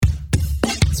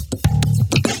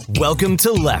Welcome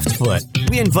to Left Foot.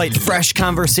 We invite fresh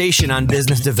conversation on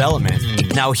business development.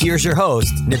 Now here's your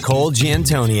host, Nicole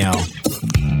Giantonio.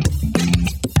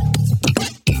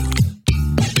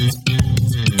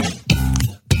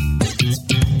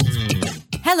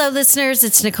 Hello, listeners.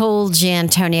 It's Nicole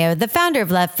Giantonio, the founder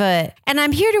of Left Foot, and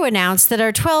I'm here to announce that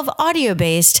our 12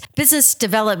 audio-based business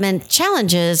development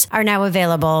challenges are now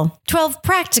available. 12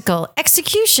 practical,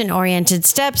 execution-oriented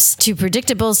steps to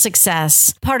predictable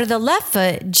success. Part of the Left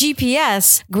Foot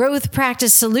GPS Growth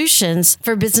Practice Solutions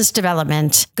for Business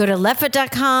Development. Go to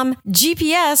leftfoot.com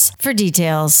GPS for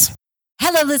details.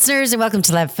 Hello, listeners, and welcome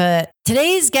to Left Foot.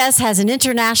 Today's guest has an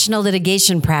international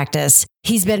litigation practice.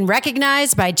 He's been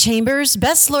recognized by Chambers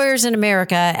Best Lawyers in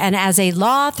America and as a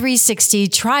Law 360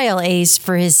 trial ace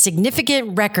for his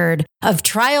significant record of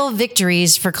trial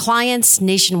victories for clients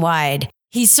nationwide.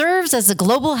 He serves as the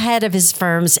global head of his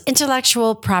firm's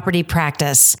intellectual property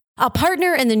practice. A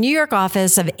partner in the New York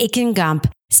office of Akin Gump,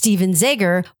 Stephen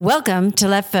Zager, welcome to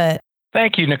Left Foot.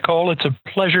 Thank you, Nicole. It's a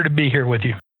pleasure to be here with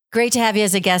you. Great to have you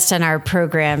as a guest on our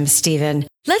program, Stephen.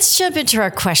 Let's jump into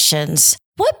our questions.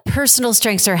 What personal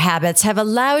strengths or habits have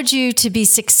allowed you to be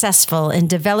successful in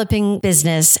developing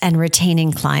business and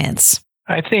retaining clients?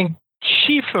 I think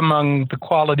chief among the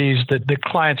qualities that the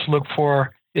clients look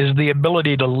for is the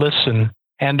ability to listen.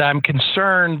 And I'm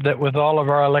concerned that with all of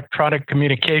our electronic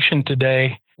communication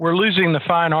today, we're losing the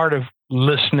fine art of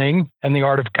listening and the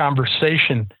art of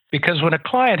conversation. Because when a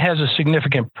client has a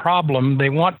significant problem, they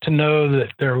want to know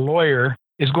that their lawyer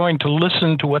is going to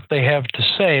listen to what they have to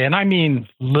say. And I mean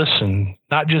listen,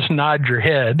 not just nod your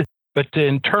head, but to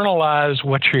internalize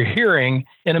what you're hearing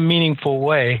in a meaningful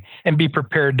way and be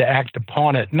prepared to act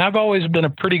upon it. And I've always been a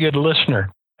pretty good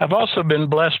listener. I've also been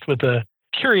blessed with a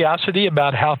curiosity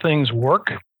about how things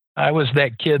work. I was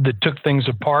that kid that took things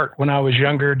apart when I was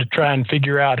younger to try and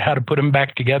figure out how to put them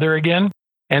back together again.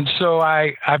 And so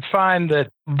I find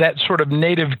that sort of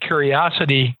native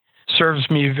curiosity serves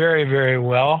me very, very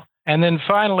well. And then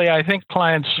finally, I think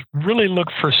clients really look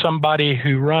for somebody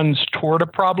who runs toward a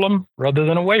problem rather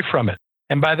than away from it.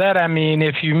 And by that, I mean,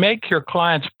 if you make your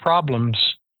clients' problems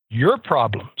your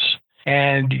problems,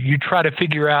 and you try to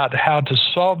figure out how to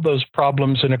solve those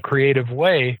problems in a creative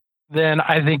way, then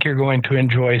I think you're going to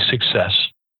enjoy success.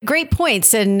 Great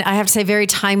points. And I have to say, very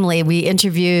timely. We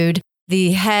interviewed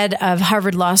the head of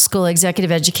Harvard Law School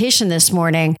Executive Education this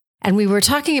morning, and we were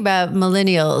talking about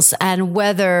millennials and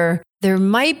whether there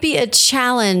might be a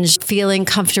challenge feeling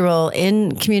comfortable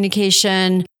in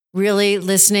communication, really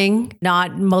listening,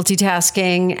 not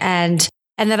multitasking, and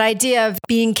that idea of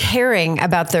being caring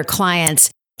about their clients.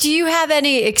 Do you have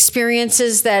any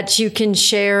experiences that you can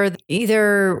share,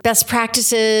 either best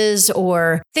practices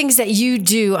or things that you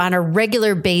do on a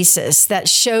regular basis that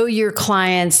show your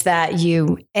clients that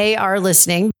you, A, are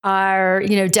listening, are,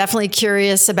 definitely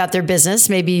curious about their business.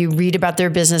 Maybe you read about their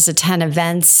business, attend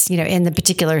events, in the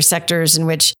particular sectors in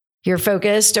which you're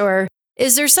focused, or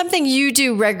is there something you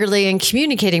do regularly in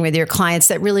communicating with your clients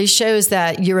that really shows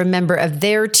that you're a member of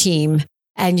their team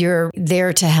and you're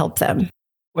there to help them?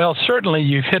 Well, certainly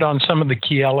you've hit on some of the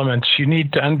key elements. You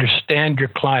need to understand your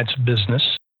client's business.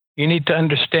 You need to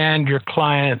understand your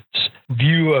client's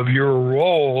view of your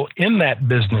role in that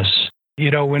business.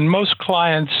 When most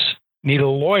clients need a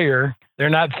lawyer, they're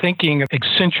not thinking of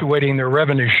accentuating their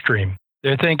revenue stream.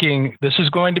 They're thinking, this is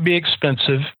going to be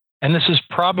expensive, and this is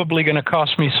probably going to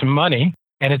cost me some money,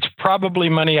 and it's probably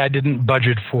money I didn't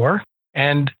budget for.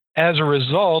 And as a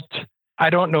result, I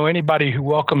don't know anybody who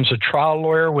welcomes a trial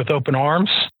lawyer with open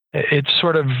arms. It's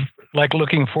sort of like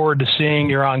looking forward to seeing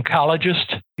your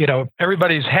oncologist.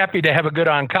 Everybody's happy to have a good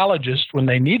oncologist when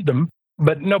they need them,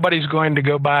 but nobody's going to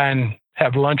go by and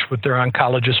have lunch with their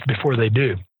oncologist before they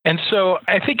do. And so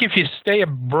I think if you stay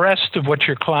abreast of what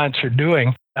your clients are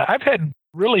doing, I've had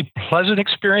really pleasant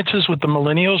experiences with the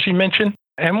millennials you mentioned.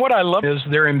 And what I love is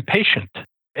they're impatient.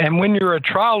 And when you're a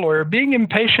trial lawyer, being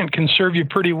impatient can serve you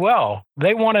pretty well.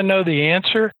 They want to know the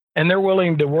answer, and they're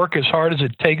willing to work as hard as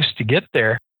it takes to get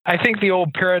there. I think the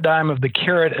old paradigm of the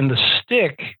carrot and the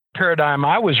stick paradigm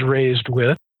I was raised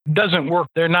with doesn't work.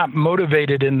 They're not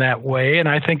motivated in that way, and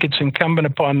I think it's incumbent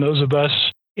upon those of us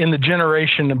in the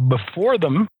generation before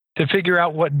them to figure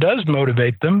out what does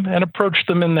motivate them and approach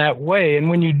them in that way. And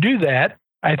when you do that,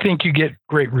 I think you get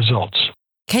great results.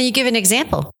 Can you give an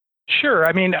example? Sure.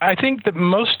 I think that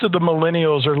most of the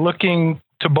millennials are looking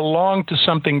to belong to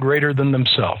something greater than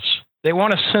themselves. They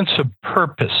want a sense of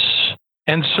purpose.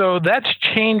 And so that's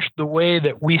changed the way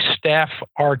that we staff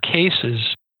our cases.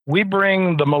 We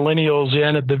bring the millennials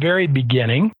in at the very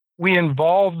beginning. We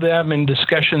involve them in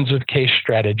discussions of case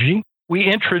strategy. We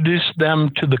introduce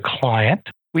them to the client.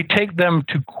 We take them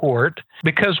to court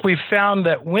because we found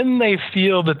that when they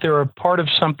feel that they're a part of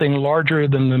something larger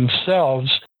than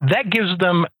themselves, that gives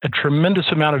them a tremendous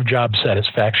amount of job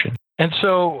satisfaction. And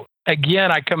so,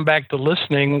 again, I come back to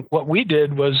listening. What we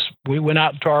did was we went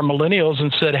out to our millennials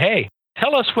and said, hey,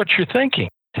 tell us what you're thinking.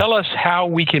 Tell us how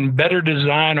we can better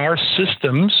design our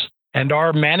systems and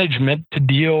our management to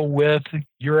deal with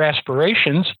your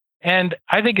aspirations. And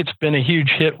I think it's been a huge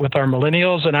hit with our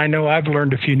millennials. And I know I've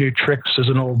learned a few new tricks as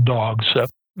an old dog. So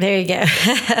there you go.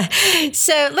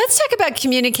 So let's talk about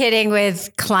communicating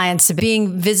with clients,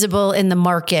 being visible in the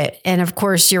market. And of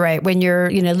course, you're right. When you're,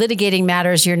 litigating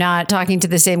matters, you're not talking to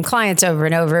the same clients over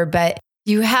and over, but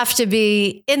you have to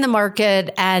be in the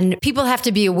market and people have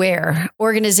to be aware.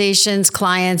 Organizations,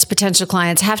 clients, potential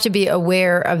clients have to be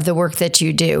aware of the work that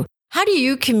you do. How do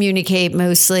you communicate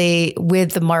mostly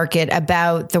with the market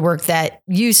about the work that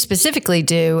you specifically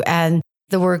do and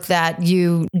the work that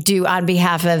you do on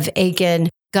behalf of Akin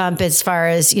Gump as far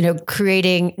as,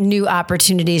 creating new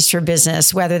opportunities for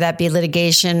business, whether that be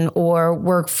litigation or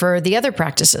work for the other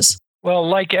practices? Well,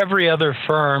 like every other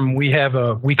firm, we have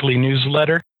a weekly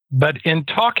newsletter. But in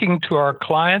talking to our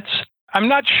clients, I'm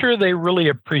not sure they really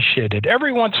appreciate it.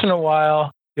 Every once in a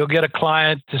while, you'll get a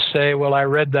client to say, well, I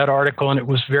read that article and it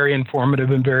was very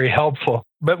informative and very helpful.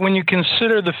 But when you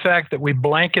consider the fact that we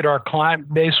blanket our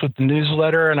client base with the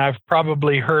newsletter, and I've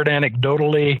probably heard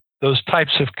anecdotally those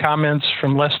types of comments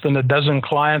from less than a dozen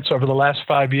clients over the last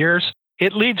 5 years,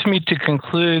 it leads me to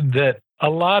conclude that a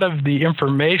lot of the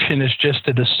information is just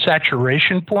at a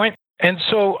saturation point. And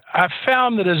so I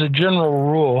found that as a general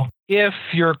rule, if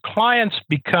your clients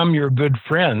become your good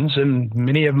friends, and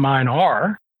many of mine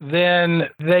are, then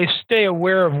they stay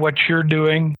aware of what you're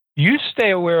doing. You stay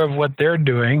aware of what they're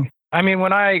doing. I mean,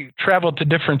 when I travel to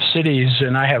different cities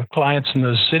and I have clients in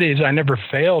those cities, I never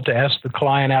fail to ask the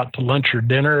client out to lunch or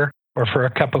dinner or for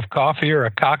a cup of coffee or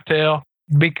a cocktail,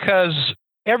 because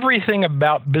everything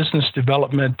about business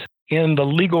development in the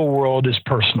legal world is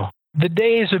personal. The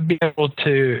days of being able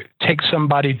to take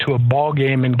somebody to a ball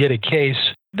game and get a case,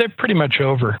 they're pretty much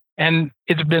over. And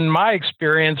it's been my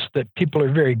experience that people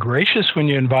are very gracious when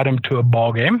you invite them to a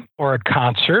ball game or a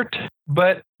concert,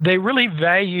 but they really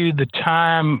value the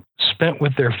time spent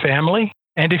with their family.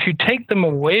 And if you take them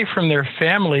away from their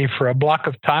family for a block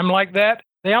of time like that,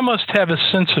 they almost have a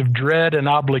sense of dread and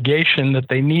obligation that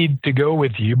they need to go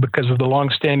with you because of the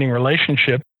long-standing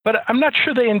relationship. But I'm not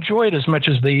sure they enjoy it as much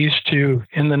as they used to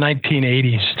in the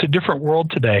 1980s. It's a different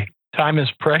world today. Time is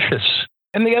precious.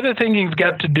 And the other thing you've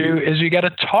got to do is you got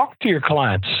to talk to your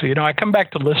clients. I come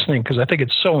back to listening because I think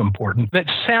it's so important. That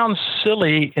sounds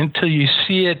silly until you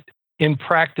see it in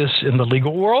practice in the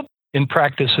legal world, in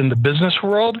practice in the business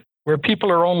world, where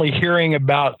people are only hearing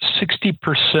about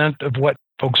 60% of what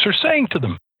folks are saying to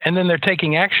them. And then they're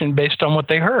taking action based on what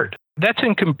they heard. That's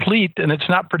incomplete, and it's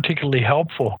not particularly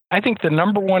helpful. I think the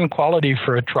number one quality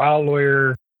for a trial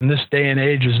lawyer in this day and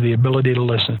age is the ability to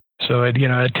listen. So, I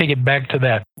take it back to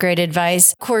that. Great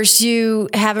advice. Of course, you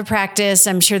have a practice.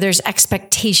 I'm sure there's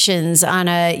expectations on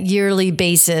a yearly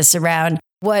basis around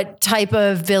what type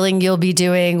of billing you'll be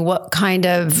doing, what kind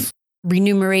of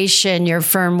remuneration your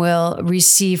firm will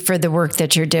receive for the work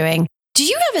that you're doing. Do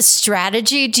you have a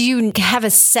strategy? Do you have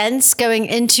a sense going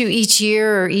into each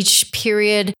year or each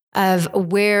period of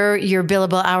where your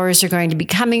billable hours are going to be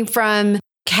coming from?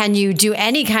 Can you do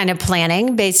any kind of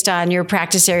planning based on your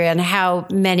practice area and how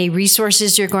many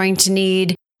resources you're going to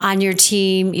need on your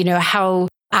team? How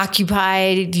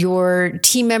occupied your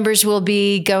team members will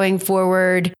be going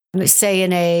forward, say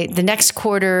in the next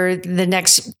quarter, the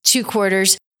next 2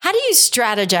 quarters. How do you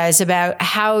strategize about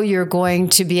how you're going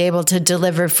to be able to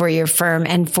deliver for your firm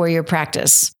and for your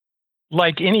practice?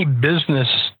 Like any business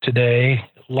today,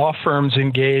 law firms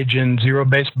engage in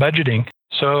zero-based budgeting.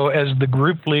 So as the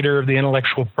group leader of the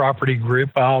intellectual property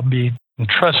group, I'll be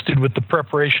entrusted with the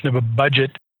preparation of a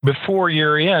budget before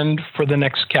year end for the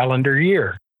next calendar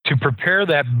year. To prepare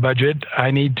that budget,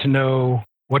 I need to know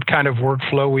what kind of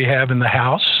workflow we have in the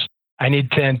house. I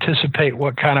need to anticipate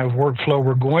what kind of workflow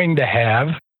we're going to have.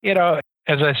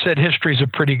 As I said, history is a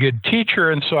pretty good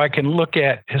teacher, and so I can look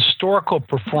at historical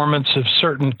performance of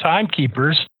certain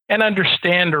timekeepers and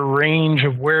understand a range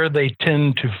of where they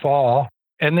tend to fall.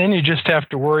 And then you just have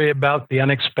to worry about the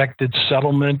unexpected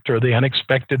settlement or the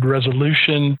unexpected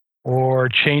resolution or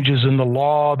changes in the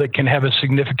law that can have a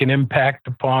significant impact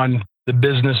upon the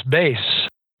business base.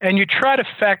 And you try to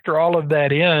factor all of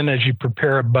that in as you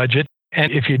prepare a budget.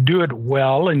 And if you do it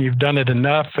well and you've done it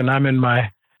enough, and I'm in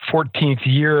my 14th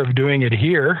year of doing it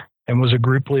here and was a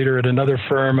group leader at another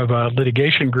firm of a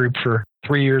litigation group for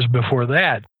 3 years before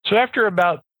that. So after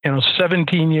about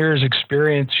 17 years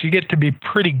experience, you get to be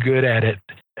pretty good at it.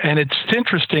 And it's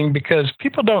interesting because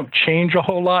people don't change a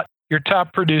whole lot. Your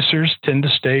top producers tend to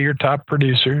stay your top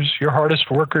producers. Your hardest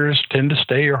workers tend to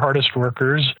stay your hardest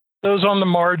workers. Those on the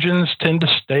margins tend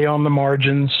to stay on the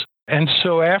margins. And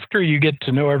so after you get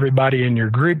to know everybody in your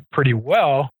group pretty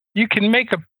well, you can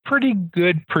make a pretty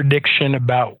good prediction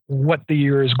about what the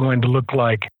year is going to look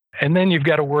like. And then you've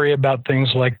got to worry about things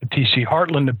like the T.C.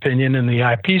 Heartland opinion in the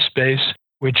IP space,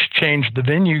 which changed the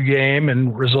venue game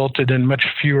and resulted in much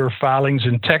fewer filings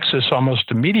in Texas almost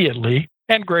immediately,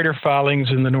 and greater filings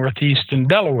in the Northeast and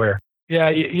Delaware. Yeah,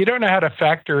 you don't know how to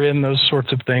factor in those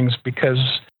sorts of things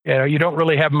because you don't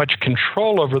really have much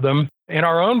control over them. In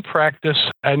our own practice,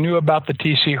 I knew about the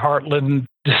T.C. Heartland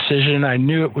decision. I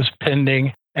knew it was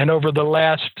pending. And over the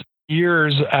last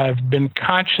years, I've been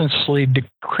consciously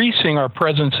decreasing our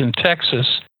presence in Texas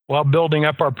while building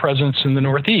up our presence in the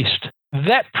Northeast.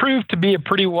 That proved to be a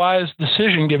pretty wise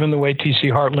decision given the way T.C.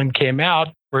 Heartland came out,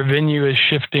 where venue is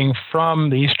shifting from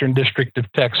the Eastern District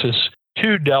of Texas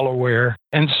to Delaware.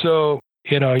 And so,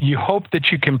 you hope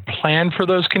that you can plan for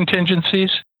those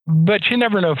contingencies, but you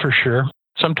never know for sure.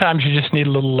 Sometimes you just need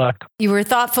a little luck. You were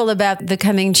thoughtful about the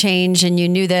coming change and you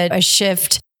knew that a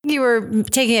shift, you were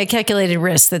taking a calculated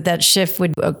risk that shift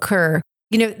would occur.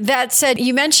 That said,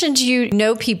 you mentioned you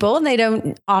know people and they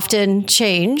don't often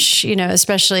change,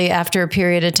 especially after a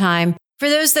period of time. For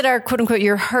those that are, quote unquote,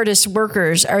 your hardest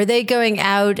workers, are they going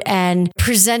out and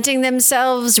presenting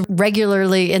themselves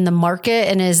regularly in the market?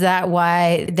 And is that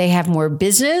why they have more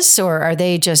business, or are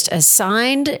they just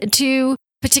assigned to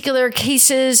particular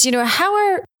cases?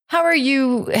 How are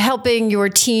you helping your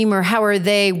team, or how are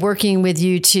they working with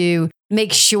you to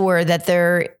make sure that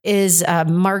there is a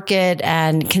market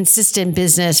and consistent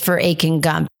business for Akin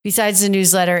Gump? Besides the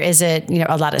newsletter, is it,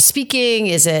 a lot of speaking?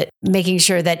 Is it making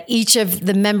sure that each of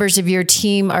the members of your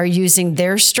team are using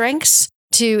their strengths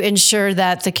to ensure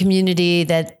that the community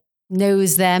that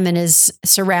knows them and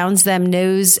surrounds them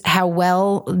knows how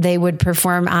well they would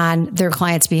perform on their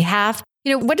client's behalf?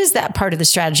 What does that part of the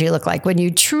strategy look like when you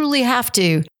truly have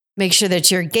to make sure that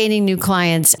you're gaining new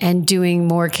clients and doing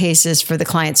more cases for the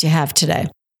clients you have today?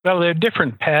 Well, there are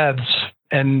different paths,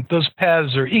 and those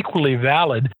paths are equally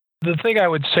valid. The thing I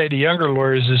would say to younger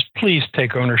lawyers is please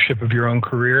take ownership of your own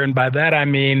career. And by that, I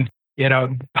mean,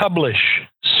 publish,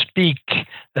 speak,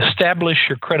 establish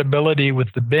your credibility with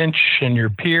the bench and your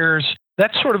peers.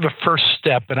 That's sort of a first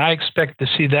step. And I expect to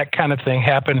see that kind of thing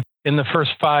happen in the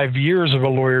first 5 years of a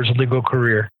lawyer's legal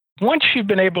career. Once you've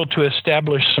been able to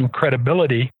establish some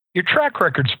credibility, your track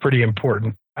record's pretty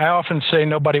important. I often say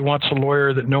nobody wants a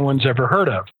lawyer that no one's ever heard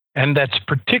of. And that's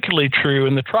particularly true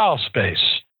in the trial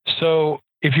space. So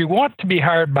if you want to be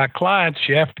hired by clients,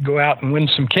 you have to go out and win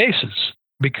some cases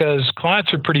because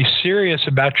clients are pretty serious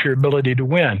about your ability to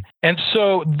win. And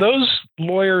so those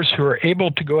lawyers who are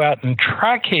able to go out and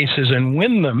try cases and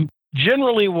win them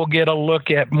generally will get a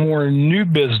look at more new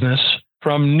business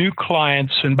from new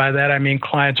clients. And by that, I mean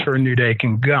clients who are new to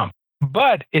Akin Gump.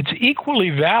 But it's equally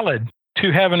valid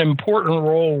to have an important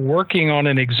role working on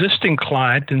an existing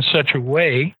client in such a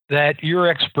way that your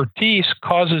expertise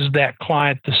causes that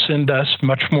client to send us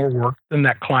much more work than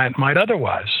that client might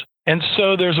otherwise. And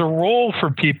so there's a role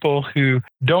for people who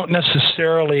don't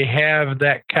necessarily have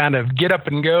that kind of get up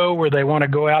and go where they want to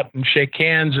go out and shake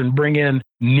hands and bring in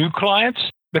new clients,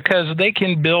 because they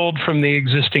can build from the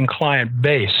existing client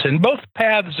base. And both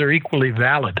paths are equally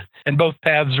valid, and both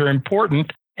paths are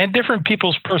important. And different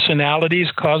people's personalities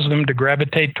cause them to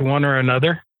gravitate to one or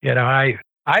another. I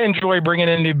enjoy bringing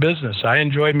in new business. I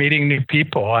enjoy meeting new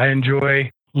people. I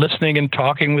enjoy listening and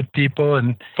talking with people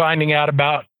and finding out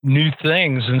about new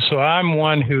things. And so I'm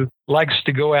one who likes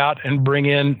to go out and bring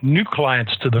in new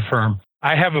clients to the firm.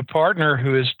 I have a partner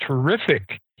who is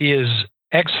terrific. He is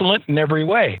excellent in every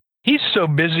way. He's so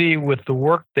busy with the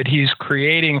work that he's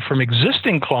creating from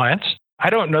existing clients, I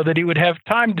don't know that he would have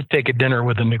time to take a dinner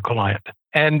with a new client.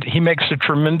 And he makes a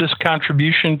tremendous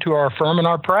contribution to our firm and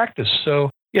our practice.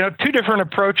 So, two different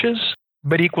approaches,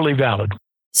 but equally valid.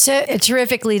 So a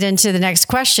terrific lead into the next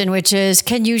question, which is,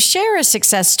 can you share a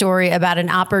success story about an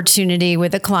opportunity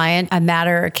with a client, a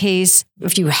matter, a case,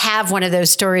 if you have one of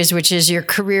those stories, which is your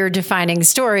career-defining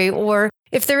story, or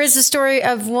if there is a story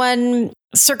of one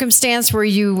circumstance where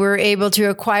you were able to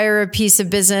acquire a piece of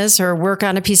business or work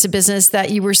on a piece of business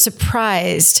that you were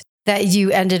surprised that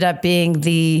you ended up being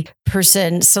the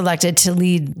person selected to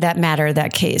lead that matter,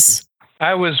 that case?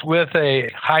 I was with a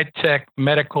high-tech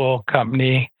medical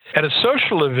company at a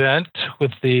social event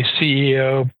with the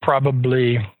CEO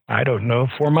probably,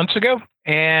 4 months ago.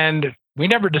 And we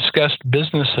never discussed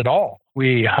business at all.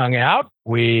 We hung out.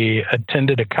 We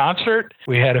attended a concert.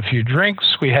 We had a few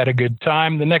drinks. We had a good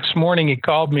time. The next morning, he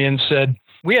called me and said,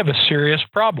 "We have a serious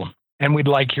problem, and we'd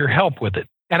like your help with it."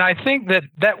 And I think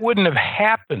that wouldn't have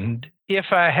happened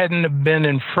if I hadn't have been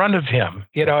in front of him,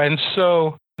 and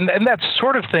so, and that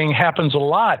sort of thing happens a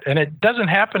lot. And it doesn't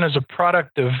happen as a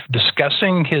product of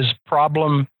discussing his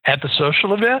problem at the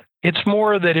social event. It's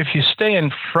more that if you stay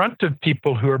in front of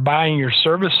people who are buying your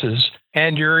services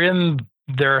and you're in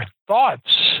their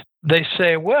thoughts, they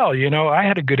say, "Well, I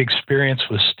had a good experience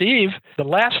with Steve. The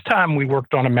last time we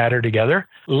worked on a matter together,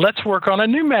 let's work on a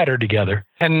new matter together."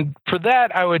 And for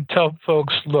that, I would tell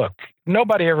folks, look,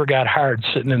 nobody ever got hired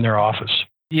sitting in their office.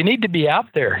 You need to be out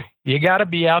there. You got to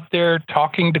be out there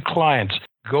talking to clients,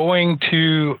 going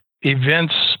to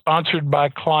events sponsored by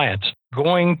clients,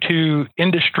 going to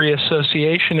industry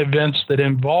association events that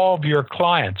involve your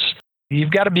clients.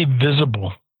 You've got to be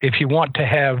visible if you want to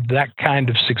have that kind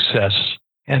of success.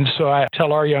 And so I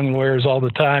tell our young lawyers all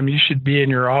the time, you should be in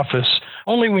your office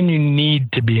only when you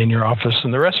need to be in your office.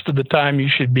 And the rest of the time, you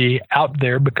should be out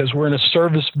there because we're in a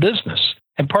service business.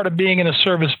 And part of being in a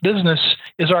service business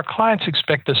is our clients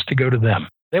expect us to go to them.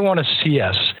 They want to see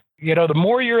us. The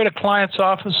more you're at a client's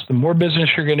office, the more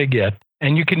business you're going to get.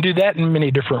 And you can do that in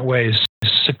many different ways.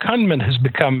 Secondment has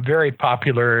become very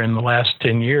popular in the last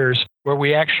 10 years, where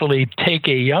we actually take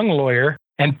a young lawyer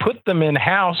and put them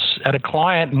in-house at a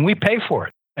client, and we pay for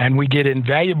it. And we get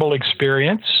invaluable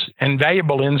experience and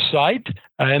valuable insight.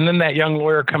 And then that young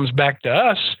lawyer comes back to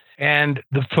us, and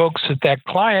the folks at that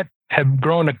client have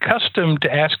grown accustomed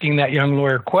to asking that young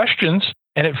lawyer questions,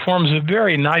 and it forms a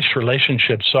very nice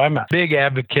relationship. So I'm a big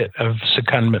advocate of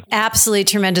secondment. Absolutely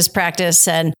tremendous practice.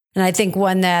 And I think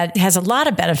one that has a lot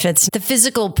of benefits. The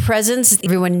physical presence,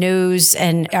 everyone knows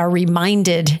and are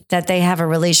reminded that they have a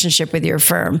relationship with your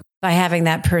firm by having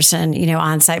that person,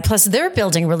 on site. Plus, they're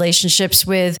building relationships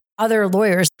with other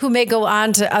lawyers who may go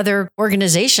on to other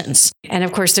organizations. And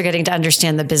of course, they're getting to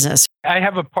understand the business. I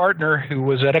have a partner who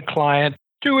was at a client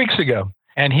 2 weeks ago,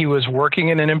 and he was working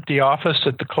in an empty office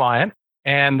at the client.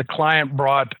 And the client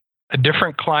brought a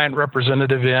different client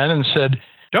representative in and said,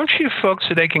 "Don't you folks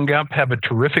at Akin Gump have a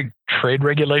terrific trade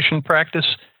regulation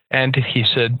practice?" And he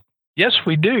said, "Yes,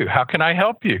 we do. How can I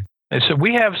help you?" They said,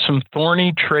 "We have some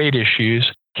thorny trade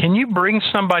issues. Can you bring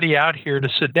somebody out here to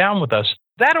sit down with us?"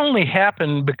 That only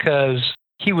happened because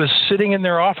he was sitting in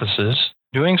their offices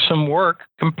doing some work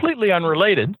completely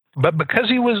unrelated. But because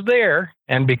he was there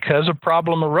and because a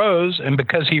problem arose and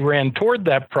because he ran toward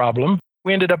that problem,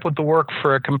 we ended up with the work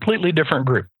for a completely different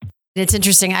group. It's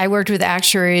interesting. I worked with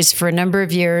actuaries for a number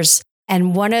of years.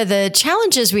 And one of the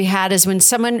challenges we had is when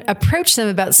someone approached them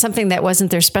about something that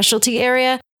wasn't their specialty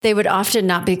area, they would often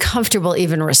not be comfortable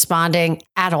even responding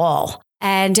at all.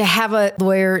 And to have a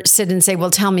lawyer sit and say, "Well,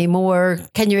 tell me more.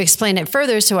 Can you explain it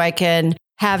further so I can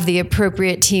have the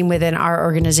appropriate team within our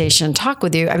organization talk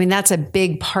with you?" I mean, that's a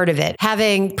big part of it.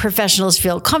 Having professionals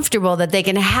feel comfortable that they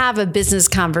can have a business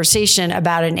conversation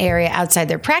about an area outside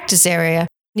their practice area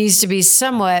needs to be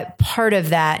somewhat part of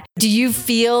that. Do you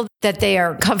feel that they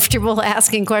are comfortable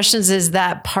asking questions? Is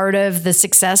that part of the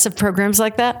success of programs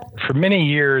like that? For many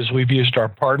years, we've used our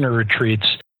partner retreats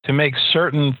to make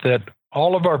certain that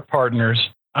all of our partners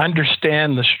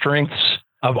understand the strengths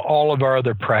of all of our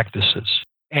other practices.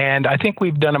 And I think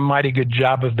we've done a mighty good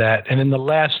job of that. And in the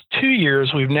last 2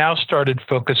 years, we've now started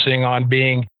focusing on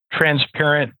being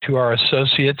transparent to our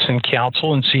associates and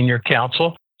counsel and senior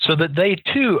counsel so that they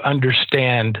too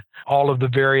understand all of the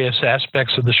various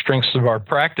aspects of the strengths of our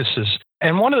practices.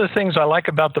 And one of the things I like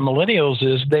about the millennials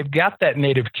is they've got that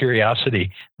native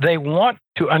curiosity. They want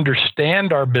to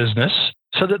understand our business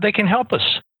so that they can help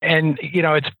us. And,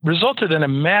 it's resulted in a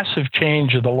massive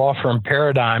change of the law firm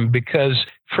paradigm because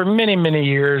for many, many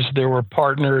years, there were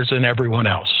partners and everyone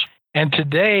else. And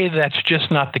today, that's just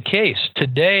not the case.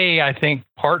 Today, I think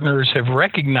partners have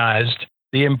recognized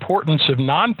the importance of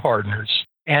non-partners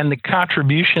and the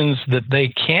contributions that they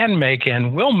can make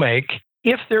and will make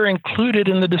if they're included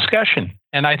in the discussion.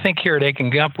 And I think here at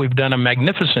Akin Gump, we've done a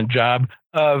magnificent job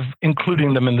of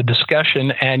including them in the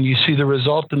discussion. And you see the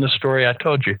result in the story I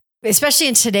told you. Especially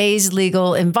in today's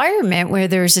legal environment where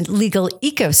there's a legal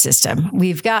ecosystem.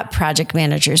 We've got project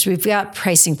managers, we've got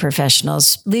pricing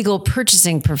professionals, legal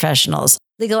purchasing professionals,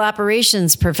 legal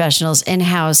operations professionals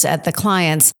in-house at the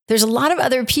clients. There's a lot of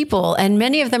other people, and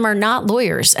many of them are not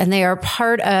lawyers, and they are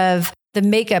part of the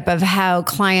makeup of how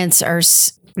clients are,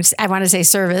 I want to say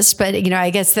service, but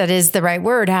I guess that is the right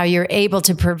word, how you're able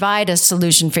to provide a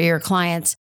solution for your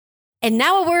clients. And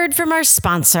now a word from our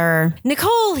sponsor.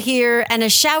 Nicole here, and a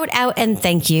shout out and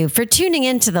thank you for tuning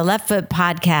in to the Left Foot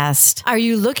Podcast. Are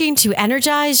you looking to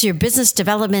energize your business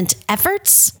development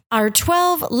efforts? Our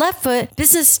 12 Left Foot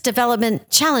Business Development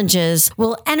Challenges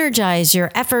will energize your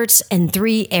efforts in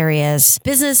 3 areas.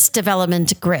 Business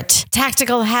development grit,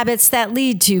 tactical habits that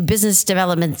lead to business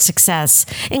development success,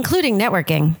 including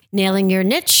networking, nailing your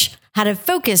niche, how to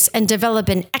focus and develop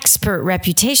an expert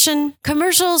reputation,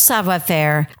 commercial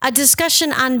savoir-faire, a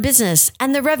discussion on business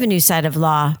and the revenue side of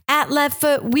law. At Left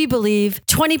Foot, we believe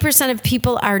 20% of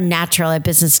people are natural at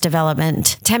business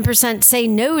development, 10% say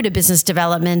no to business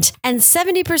development, and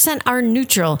 70% are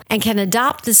neutral and can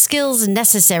adopt the skills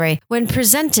necessary when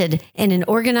presented in an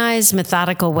organized,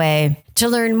 methodical way. To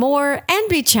learn more and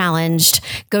be challenged,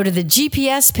 go to the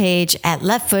GPS page at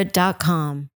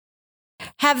leftfoot.com.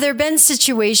 Have there been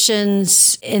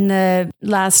situations in the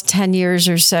last 10 years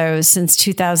or so since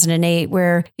 2008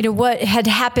 where, what had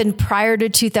happened prior to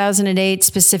 2008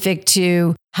 specific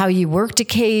to how you worked a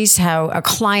case, how a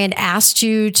client asked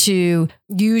you to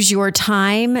use your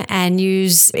time and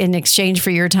use in exchange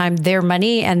for your time, their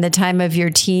money and the time of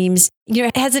your teams?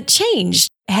 Has it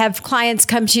changed? Have clients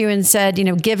come to you and said,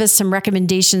 give us some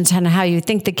recommendations on how you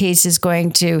think the case is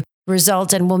going to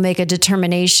result, and we'll make a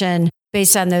determination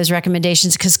based on those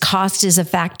recommendations because cost is a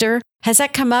factor? Has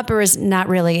that come up, or is it not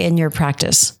really in your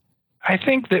practice? I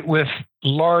think that with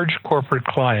large corporate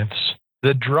clients,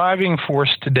 the driving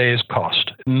force today is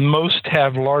cost. Most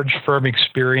have large firm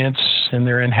experience in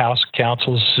their in-house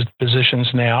counsel's positions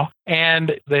now.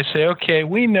 And they say, okay,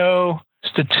 we know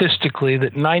statistically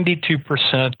that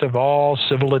 92% of all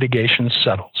civil litigation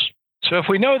settles. So if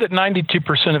we know that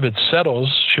 92% of it settles,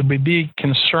 should we be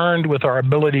concerned with our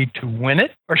ability to win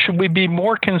it, or should we be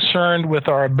more concerned with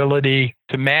our ability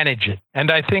to manage it? And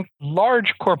I think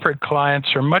large corporate clients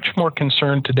are much more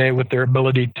concerned today with their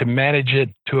ability to manage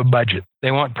it to a budget.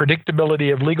 They want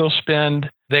predictability of legal spend.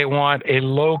 They want a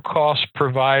low-cost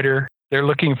provider. They're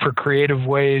looking for creative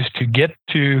ways to get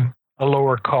to a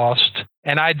lower cost.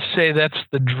 And I'd say that's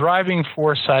the driving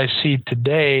force I see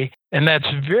today. And that's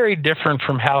very different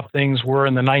from how things were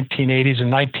in the 1980s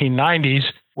and 1990s,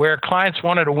 where clients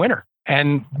wanted a winner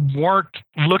and weren't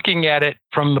looking at it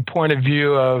from the point of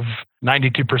view of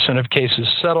 92% of cases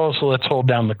settle, so let's hold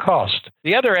down the cost.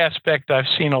 The other aspect I've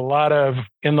seen a lot of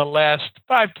in the last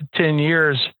 5 to 10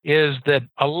 years is that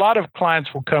a lot of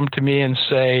clients will come to me and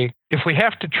say, if we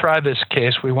have to try this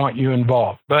case, we want you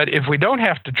involved. But if we don't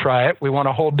have to try it, we want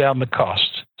to hold down the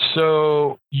costs.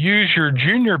 So use your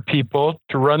junior people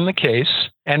to run the case,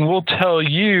 and we'll tell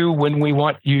you when we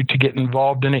want you to get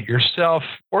involved in it yourself,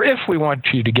 or if we want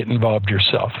you to get involved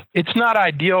yourself. It's not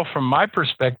ideal from my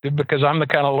perspective because I'm the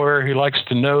kind of lawyer who likes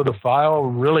to know the file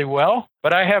really well.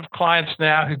 But I have clients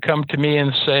now who come to me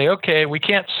and say, okay, we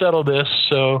can't settle this,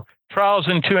 so trial's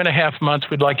in 2.5 months.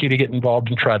 We'd like you to get involved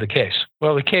and try the case.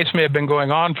 Well, the case may have been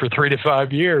going on for 3 to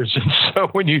 5 years. And so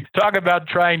when you talk about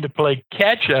trying to play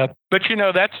catch up, but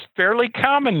that's fairly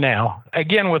common now.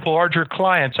 Again, with larger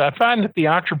clients, I find that the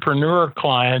entrepreneur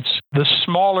clients, the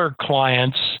smaller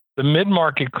clients, the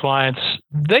mid-market clients,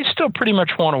 they still pretty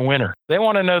much want a winner. They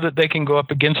want to know that they can go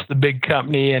up against the big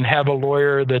company and have a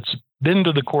lawyer that's been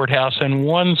to the courthouse and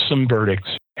won some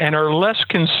verdicts, and are less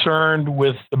concerned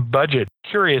with the budget,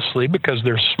 curiously, because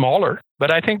they're smaller.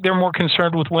 But I think they're more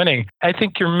concerned with winning. I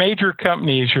think your major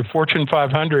companies, your Fortune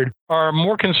 500, are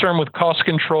more concerned with cost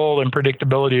control and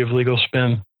predictability of legal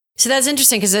spend. So that's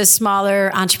interesting because those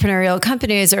smaller entrepreneurial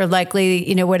companies are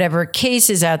likely, whatever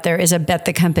case is out there is a bet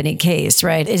the company case,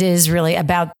 right? It is really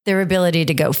about their ability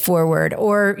to go forward,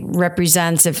 or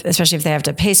represents, especially if they have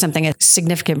to pay something, a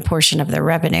significant portion of their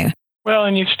revenue. Well,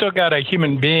 and you've still got a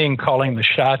human being calling the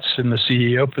shots in the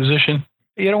CEO position.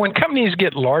 When companies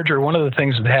get larger, one of the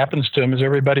things that happens to them is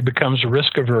everybody becomes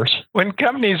risk averse. When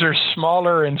companies are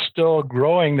smaller and still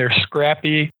growing, they're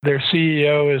scrappy. Their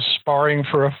CEO is sparring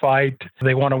for a fight.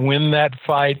 They want to win that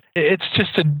fight. It's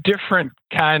just a different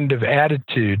kind of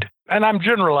attitude. And I'm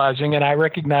generalizing, and I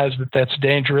recognize that that's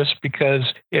dangerous because,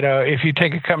 if you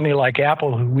take a company like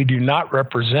Apple, who we do not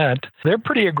represent, they're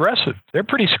pretty aggressive. They're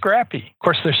pretty scrappy. Of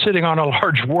course, they're sitting on a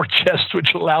large war chest,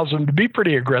 which allows them to be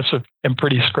pretty aggressive and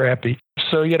pretty scrappy.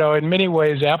 So, in many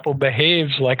ways, Apple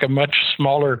behaves like a much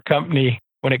smaller company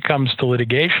when it comes to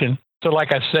litigation. So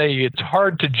like I say, it's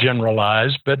hard to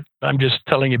generalize, but I'm just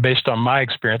telling you based on my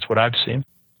experience, what I've seen.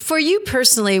 For you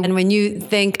personally, and when you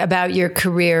think about your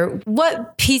career,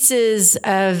 what pieces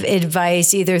of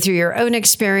advice, either through your own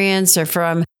experience or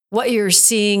from what you're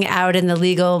seeing out in the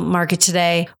legal market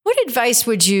today, what advice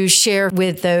would you share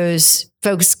with those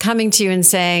folks coming to you and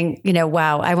saying,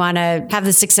 wow, I want to have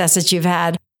the success that you've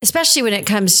had? especially when it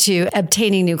comes to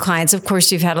obtaining new clients. Of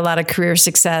course, you've had a lot of career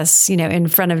success, in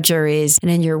front of juries and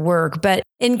in your work, but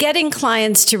in getting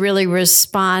clients to really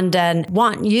respond and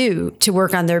want you to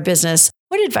work on their business,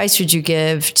 what advice would you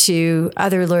give to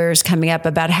other lawyers coming up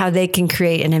about how they can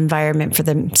create an environment for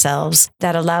themselves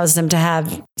that allows them to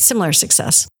have similar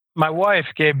success? My wife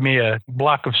gave me a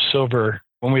block of silver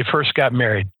when we first got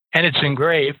married, and it's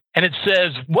engraved, and it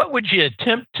says, "What would you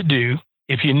attempt to do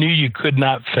if you knew you could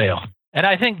not fail?" And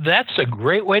I think that's a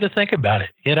great way to think about it.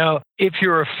 If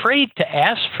you're afraid to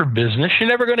ask for business, you're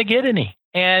never going to get any.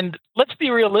 And let's be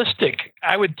realistic.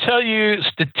 I would tell you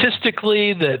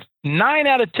statistically that 9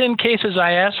 out of 10 cases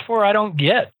I ask for, I don't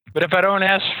get. But if I don't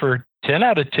ask for 10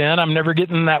 out of 10, I'm never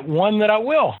getting that one that I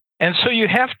will. And so you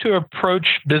have to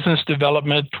approach business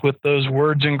development with those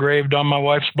words engraved on my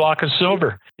wife's block of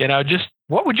silver. Just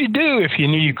what would you do if you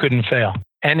knew you couldn't fail?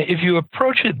 And if you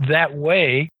approach it that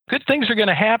way, good things are going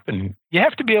to happen. You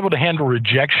have to be able to handle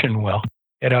rejection well,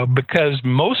 because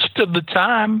most of the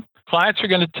time, clients are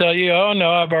going to tell you, "Oh,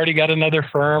 no, I've already got another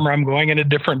firm," or "I'm going in a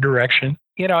different direction."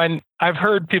 And I've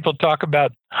heard people talk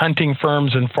about hunting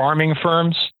firms and farming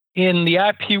firms. In the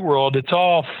IP world, it's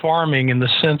all farming in the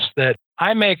sense that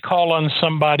I may call on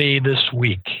somebody this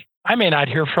week. I may not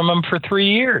hear from them for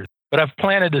 3 years, but I've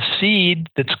planted a seed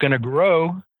that's going to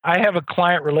grow. I have a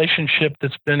client relationship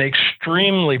that's been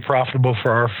extremely profitable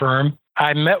for our firm.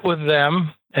 I met with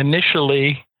them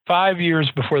initially 5 years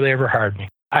before they ever hired me.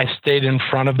 I stayed in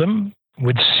front of them,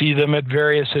 would see them at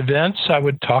various events. I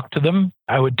would talk to them.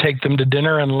 I would take them to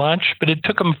dinner and lunch, but it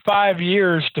took them 5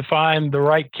 years to find the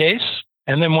right case.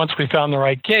 And then once we found the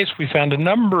right case, we found a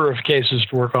number of cases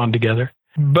to work on together.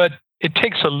 But it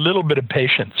takes a little bit of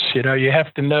patience. You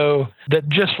have to know that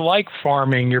just like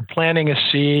farming, you're planting a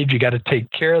seed. You got to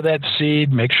take care of that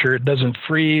seed, make sure it doesn't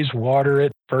freeze, water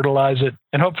it, fertilize it,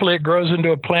 and hopefully it grows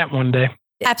into a plant one day.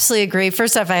 Absolutely agree.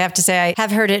 First off, I have to say, I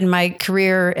have heard it in my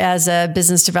career as a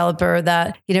business developer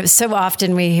that, so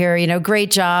often we hear, great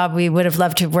job. We would have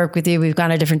loved to work with you. We've gone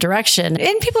a different direction.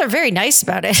 And people are very nice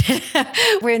about it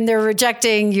when they're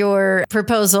rejecting your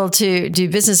proposal to do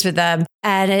business with them.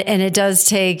 And it does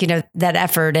take, that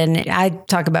effort. And I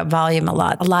talk about volume a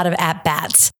lot of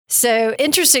at-bats. So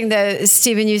interesting though,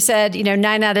 Stephen, you said,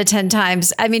 9 out of 10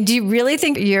 times. I mean, do you really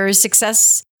think your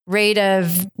success rate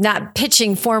of not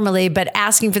pitching formally, but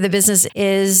asking for the business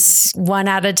is 1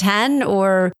 out of 10?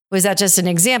 Or was that just an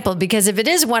example? Because if it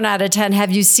is 1 out of 10,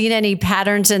 have you seen any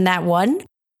patterns in that one?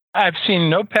 I've seen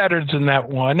no patterns in that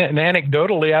one. And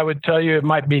anecdotally, I would tell you it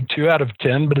might be 2 out of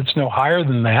 10, but it's no higher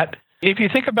than that. If you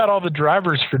think about all the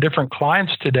drivers for different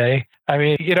clients today, I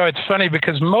mean, it's funny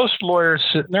because most lawyers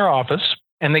sit in their office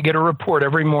and they get a report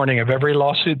every morning of every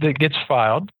lawsuit that gets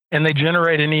filed. And they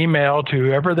generate an email to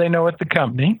whoever they know at the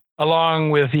company, along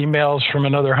with emails from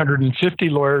another 150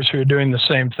 lawyers who are doing the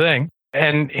same thing.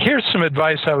 And here's some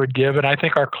advice I would give, and I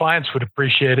think our clients would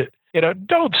appreciate it.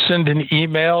 Don't send an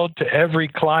email to every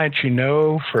client you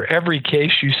know for every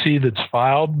case you see that's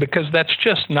filed, because that's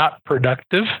just not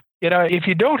productive. If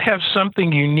you don't have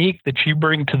something unique that you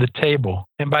bring to the table,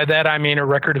 and by that I mean a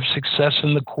record of success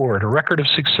in the court, a record of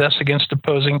success against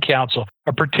opposing counsel,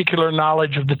 a particular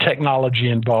knowledge of the technology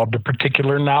involved, a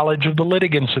particular knowledge of the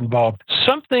litigants involved,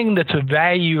 something that's a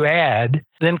value add,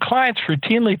 then clients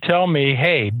routinely tell me,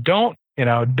 "Hey, don't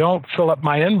fill up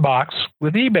my inbox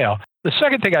with email." The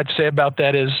second thing I'd say about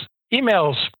that is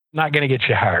email's not going to get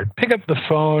you hired. Pick up the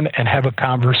phone and have a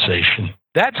conversation.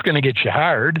 That's going to get you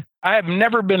hired. I have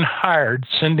never been hired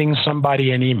sending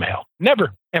somebody an email.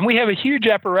 Never. And we have a huge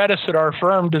apparatus at our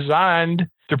firm designed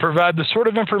to provide the sort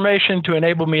of information to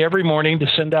enable me every morning to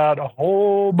send out a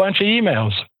whole bunch of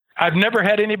emails. I've never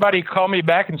had anybody call me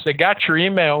back and say, "Got your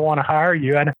email, want to hire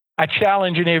you." And I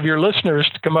challenge any of your listeners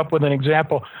to come up with an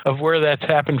example of where that's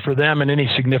happened for them in any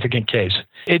significant case.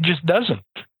 It just doesn't.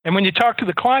 And when you talk to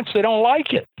the clients, they don't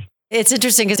like it. It's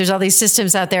interesting because there's all these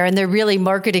systems out there and they're really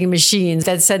marketing machines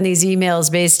that send these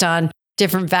emails based on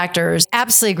different factors.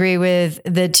 Absolutely agree with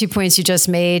the 2 points you just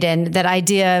made. And that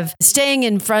idea of staying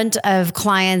in front of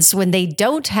clients when they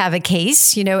don't have a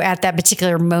case, at that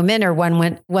particular moment, or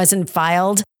one wasn't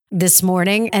filed this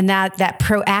morning. And that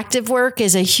proactive work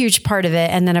is a huge part of it.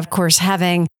 And then of course,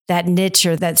 having that niche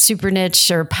or that super niche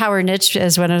or power niche,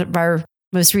 as one of our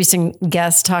most recent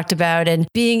guests talked about, and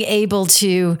being able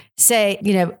to say,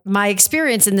 my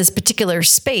experience in this particular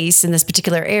space, in this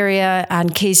particular area on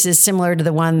cases similar to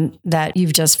the one that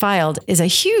you've just filed is a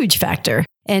huge factor.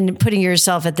 And putting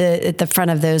yourself at the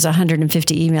front of those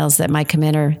 150 emails that might come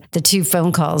in, or the 2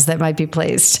 phone calls that might be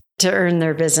placed to earn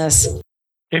their business.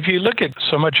 If you look at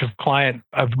so much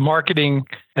of marketing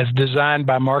as designed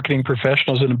by marketing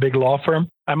professionals in a big law firm,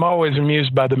 I'm always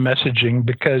amused by the messaging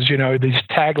because, these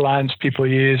taglines people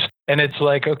use, and it's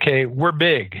like, okay, we're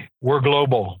big, we're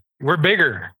global, we're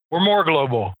bigger, we're more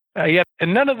global. And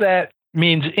none of that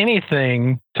means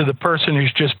anything to the person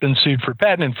who's just been sued for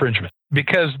patent infringement,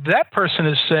 because that person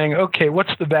is saying, okay,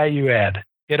 what's the value add?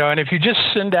 And if you just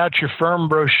send out your firm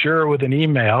brochure with an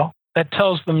email, that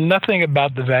tells them nothing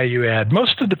about the value add.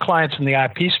 Most of the clients in the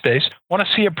IP space want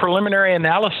to see a preliminary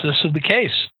analysis of the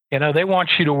case. They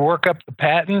want you to work up the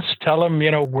patents, tell them,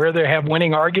 where they have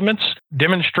winning arguments,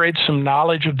 demonstrate some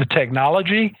knowledge of the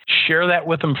technology, share that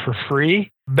with them for free,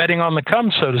 betting on the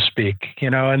come, so to speak.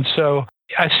 And so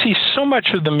I see so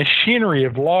much of the machinery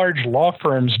of large law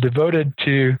firms devoted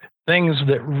to things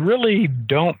that really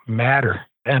don't matter.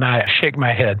 And I shake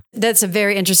my head. That's a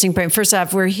very interesting point. First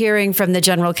off, we're hearing from the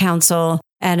general counsel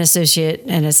and associate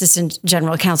and assistant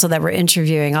general counsel that we're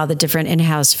interviewing, all the different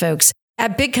in-house folks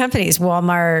at big companies,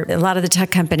 Walmart, a lot of the tech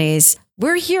companies.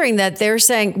 We're hearing that they're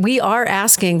saying we are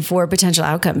asking for potential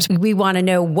outcomes. We want to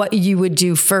know what you would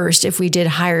do first if we did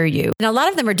hire you. And a lot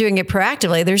of them are doing it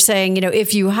proactively. They're saying,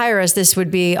 if you hire us, this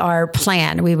would be our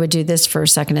plan. We would do this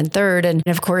first, second, and third. And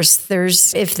of course,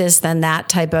 there's if this, then that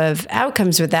type of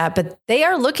outcomes with that. But they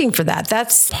are looking for that.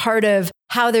 That's part of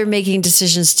how they're making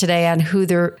decisions today on who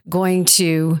they're going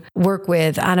to work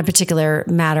with on a particular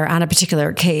matter, on a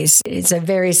particular case. It's a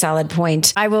very solid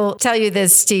point. I will tell you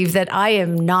this, Steve, that I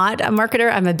am not a marketer.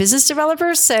 I'm a business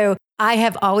developer. So I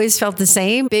have always felt the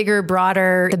same, bigger,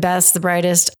 broader, the best, the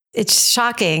brightest. It's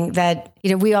shocking that,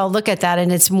 we all look at that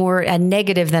and it's more a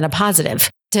negative than a positive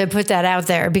to put that out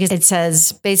there, because it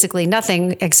says basically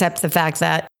nothing except the fact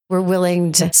that we're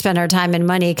willing to spend our time and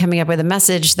money coming up with a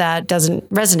message that doesn't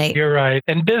resonate. You're right.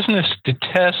 And business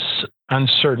detests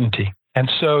uncertainty.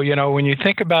 And so, when you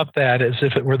think about that as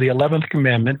if it were the 11th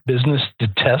commandment, business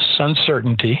detests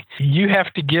uncertainty, you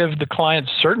have to give the client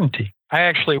certainty. I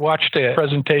actually watched a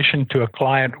presentation to a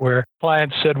client where the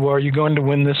client said, well, are you going to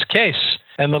win this case?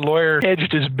 And the lawyer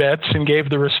hedged his bets and gave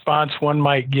the response one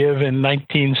might give in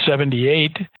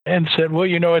 1978 and said, well,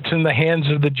 it's in the hands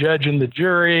of the judge and the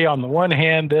jury. On the one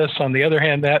hand, this, on the other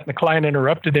hand, that. And the client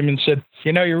interrupted him and said,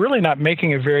 you're really not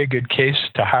making a very good case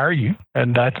to hire you.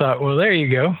 And I thought, well, there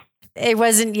you go. It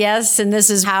wasn't yes, and this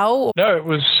is how? No, it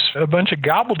was a bunch of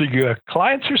gobbledygook.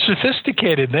 Clients are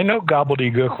sophisticated. They know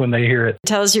gobbledygook when they hear it.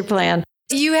 Tell us your plan.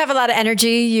 You have a lot of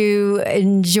energy. You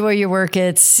enjoy your work.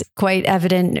 It's quite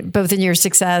evident both in your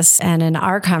success and in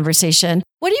our conversation.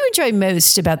 What do you enjoy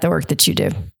most about the work that you do?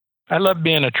 I love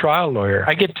being a trial lawyer.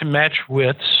 I get to match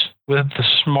wits with the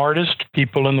smartest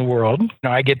people in the world.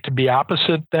 I get to be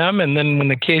opposite them. And then when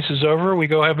the case is over, we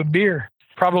go have a beer.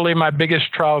 Probably my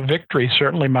biggest trial victory,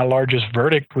 certainly my largest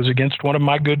verdict, was against one of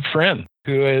my good friends,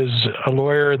 who is a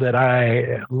lawyer that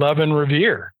I love and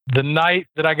revere. The night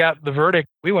that I got the verdict,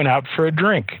 we went out for a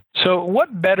drink. So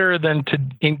what better than to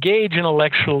engage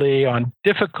intellectually on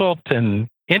difficult and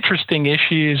interesting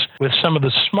issues with some of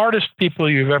the smartest people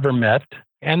you've ever met,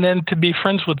 and then to be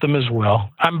friends with them as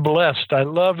well. I'm blessed. I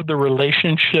love the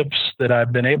relationships that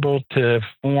I've been able to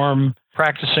form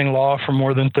practicing law for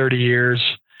more than 30 years.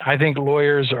 I think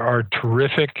lawyers are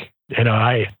terrific.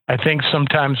 I think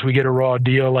sometimes we get a raw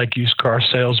deal like used car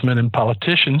salesmen and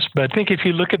politicians. But I think if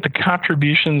you look at the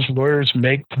contributions lawyers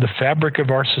make to the fabric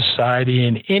of our society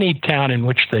in any town in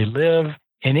which they live,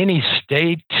 in any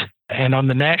state, and on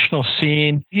the national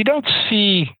scene, you don't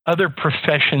see other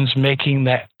professions making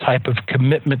that type of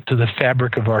commitment to the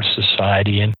fabric of our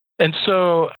society. And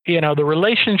so, the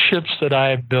relationships that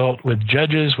I've built with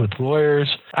judges, with lawyers,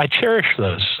 I cherish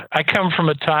those. I come from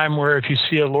a time where if you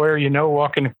see a lawyer,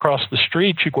 walking across the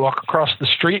street, you can walk across the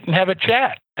street and have a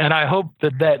chat. And I hope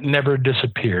that never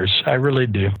disappears. I really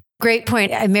do. Great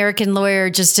point. American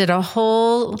Lawyer just did a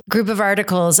whole group of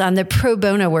articles on the pro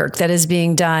bono work that is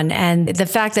being done and the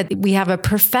fact that we have a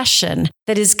profession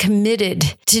that is committed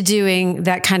to doing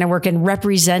that kind of work and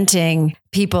representing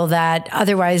people that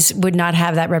otherwise would not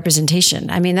have that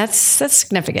representation. I mean, that's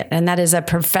significant. And that is a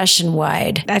profession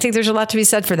wide. I think there's a lot to be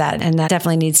said for that. And that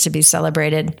definitely needs to be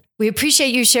celebrated. We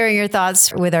appreciate you sharing your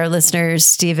thoughts with our listeners,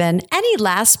 Stephen. Any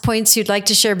last points you'd like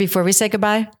to share before we say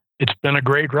goodbye? It's been a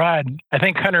great ride. I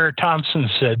think Hunter Thompson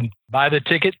said, buy the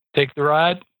ticket, take the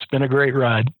ride. It's been a great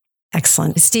ride.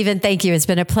 Excellent. Stephen, thank you. It's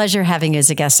been a pleasure having you as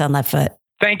a guest on Left Foot.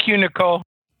 Thank you, Nicole.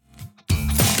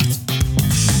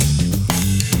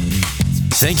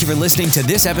 Thank you for listening to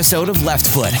this episode of Left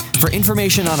Foot. For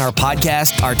information on our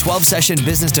podcast, our 12-session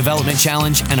business development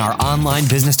challenge, and our online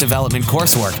business development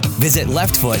coursework, visit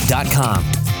leftfoot.com.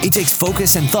 It takes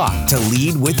focus and thought to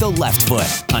lead with the left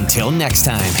foot. Until next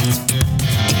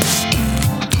time.